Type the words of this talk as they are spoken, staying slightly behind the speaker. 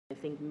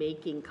think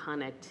making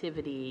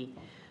connectivity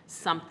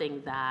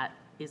something that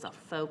is a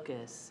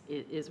focus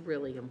is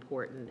really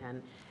important,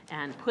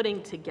 and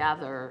putting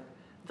together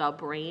the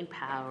brain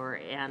power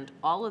and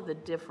all of the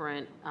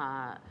different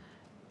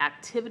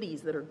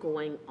activities that are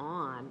going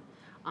on,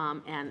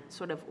 and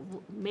sort of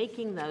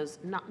making those,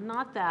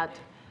 not that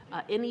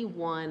any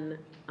one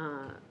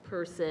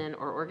person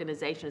or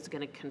organization is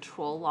going to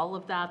control all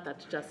of that.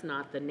 That's just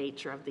not the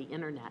nature of the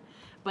internet.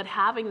 But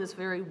having this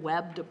very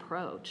webbed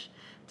approach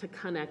to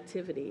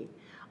connectivity,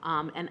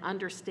 and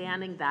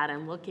understanding that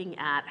and looking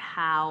at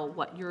how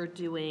what you're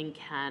doing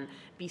can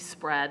be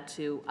spread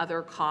to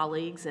other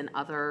colleagues and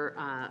other,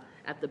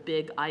 at the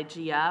big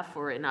IGF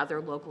or in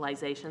other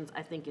localizations,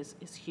 I think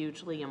is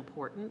hugely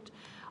important.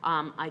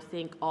 I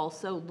think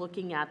also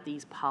looking at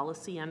these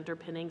policy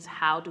underpinnings,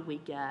 how do we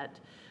get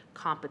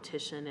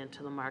competition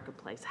into the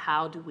marketplace?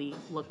 How do we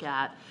look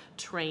at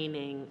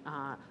training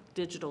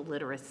digital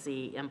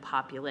literacy in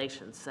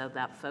populations so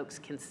that folks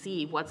can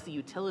see what's the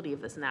utility of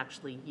this and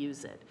actually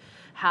use it?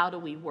 How do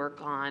we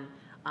work on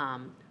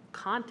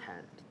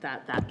content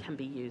that can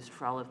be used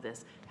for all of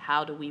this?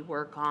 How do we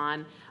work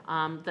on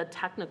the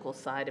technical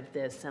side of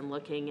this and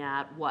looking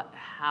at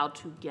how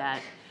to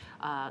get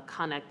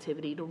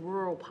connectivity to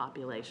rural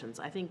populations?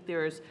 I think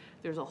there's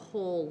a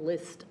whole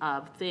list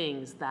of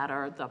things that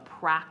are the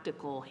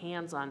practical,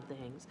 hands-on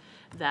things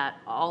that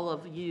all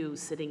of you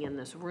sitting in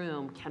this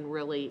room can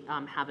really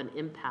have an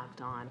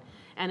impact on.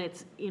 And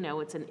it's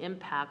an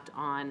impact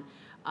on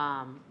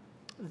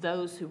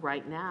those who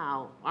right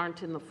now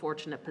aren't in the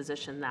fortunate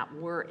position that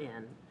we're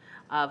in,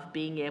 of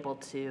being able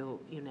to,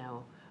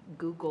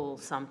 Google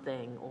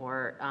something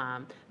or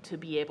to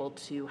be able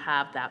to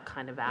have that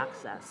kind of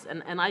access.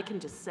 And I can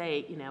just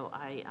say,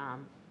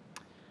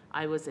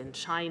 I was in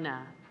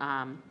China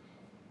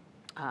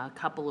a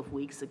couple of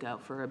weeks ago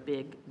for a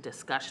big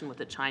discussion with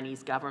the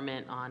Chinese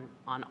government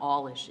on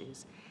all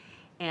issues,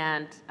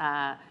 and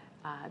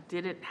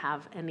didn't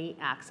have any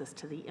access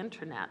to the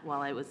internet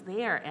while I was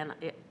there, and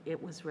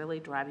it was really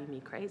driving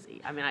me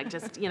crazy. I mean, I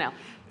just,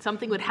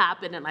 something would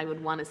happen and I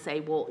would want to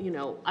say, well,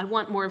 I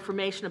want more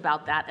information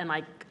about that, and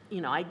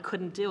I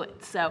couldn't do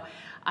it. So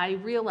I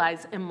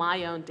realize in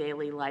my own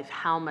daily life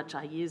how much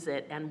I use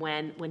it, and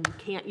when you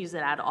can't use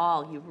it at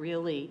all, you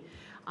really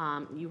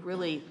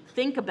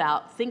think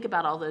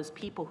about all those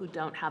people who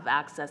don't have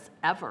access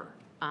ever,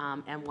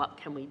 and what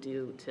can we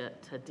do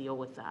to deal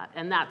with that.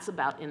 And that's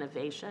about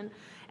innovation,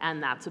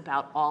 and that's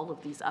about all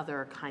of these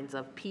other kinds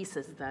of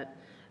pieces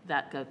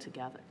that go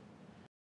together.